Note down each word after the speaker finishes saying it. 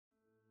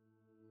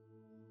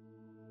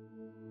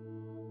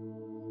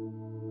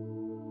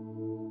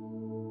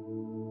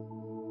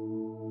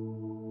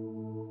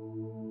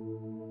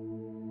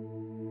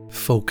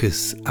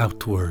focus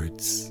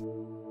outwards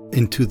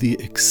into the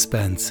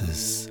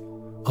expanses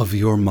of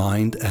your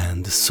mind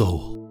and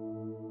soul,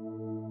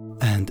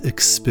 and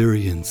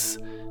experience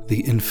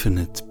the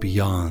infinite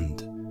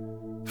beyond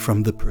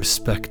from the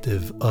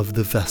perspective of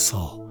the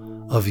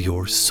vessel of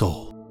your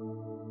soul.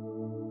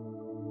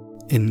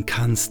 In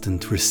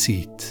constant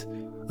receipt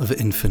of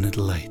infinite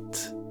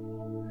light,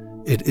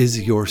 it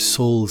is your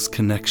soul's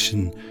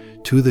connection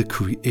to the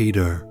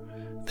Creator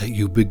that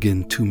you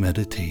begin to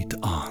meditate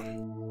on.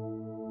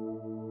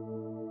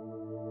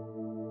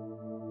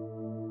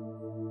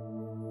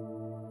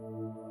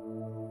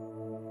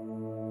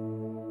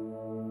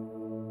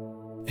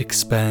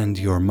 Expand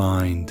your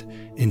mind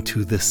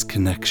into this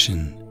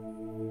connection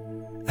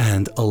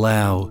and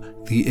allow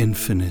the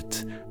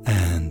infinite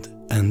and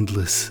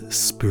endless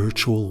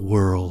spiritual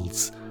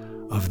worlds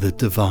of the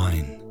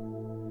divine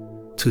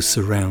to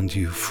surround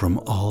you from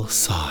all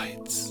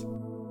sides.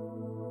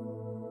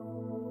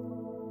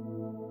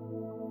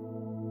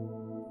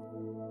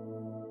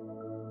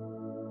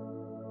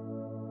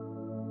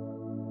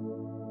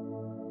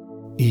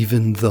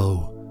 Even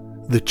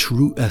though the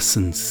true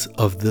essence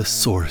of the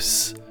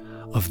source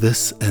of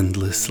this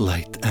endless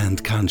light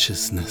and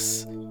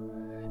consciousness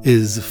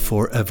is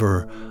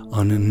forever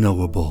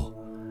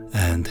unknowable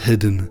and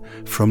hidden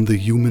from the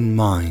human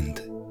mind,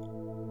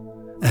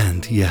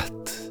 and yet,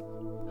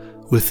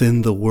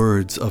 within the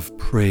words of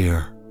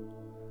prayer,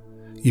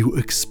 you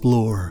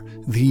explore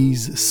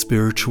these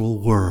spiritual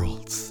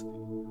worlds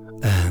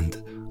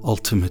and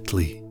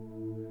ultimately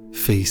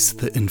face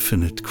the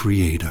infinite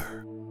Creator.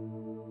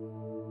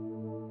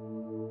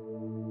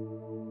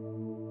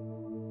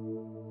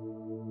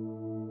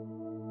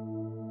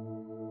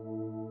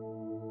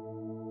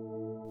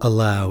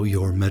 Allow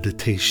your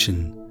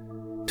meditation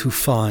to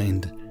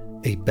find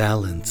a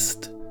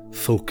balanced,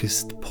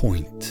 focused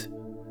point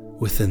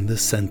within the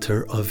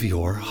center of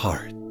your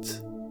heart,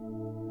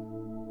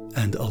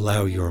 and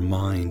allow your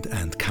mind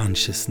and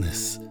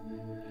consciousness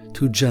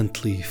to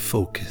gently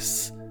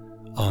focus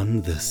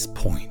on this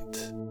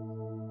point.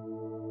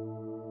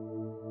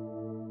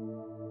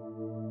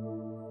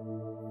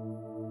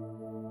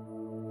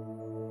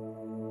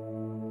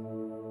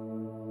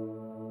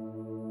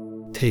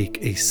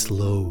 Take a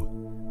slow,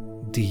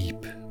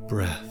 deep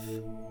breath,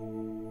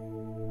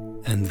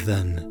 and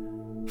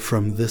then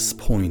from this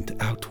point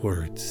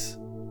outwards,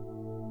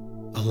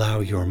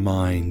 allow your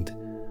mind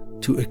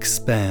to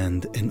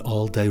expand in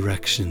all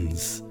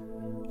directions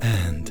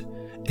and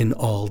in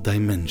all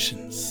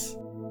dimensions,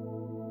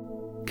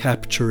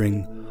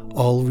 capturing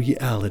all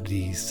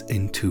realities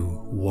into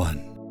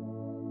one.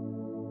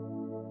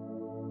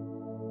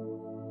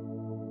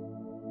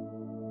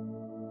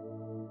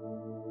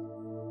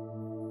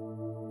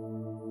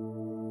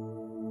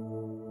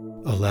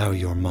 Allow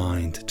your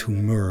mind to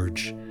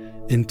merge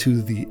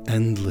into the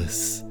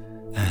endless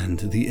and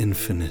the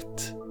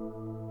infinite,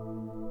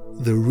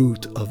 the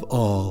root of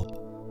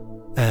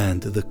all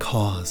and the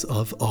cause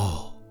of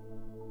all,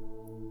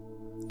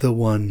 the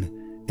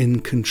one in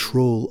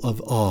control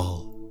of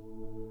all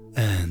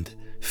and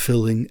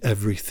filling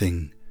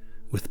everything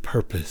with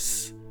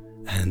purpose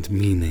and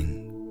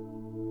meaning,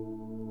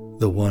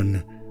 the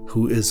one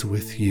who is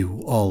with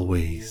you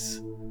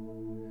always,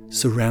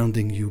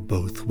 surrounding you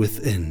both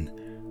within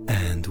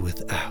and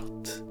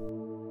without.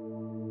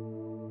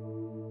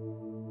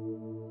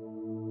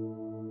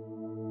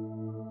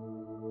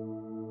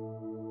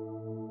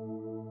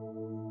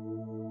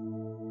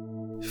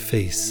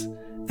 Face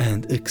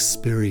and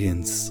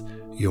experience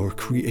your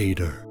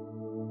Creator,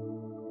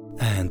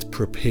 and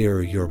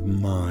prepare your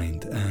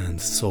mind and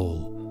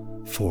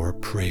soul for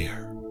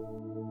prayer.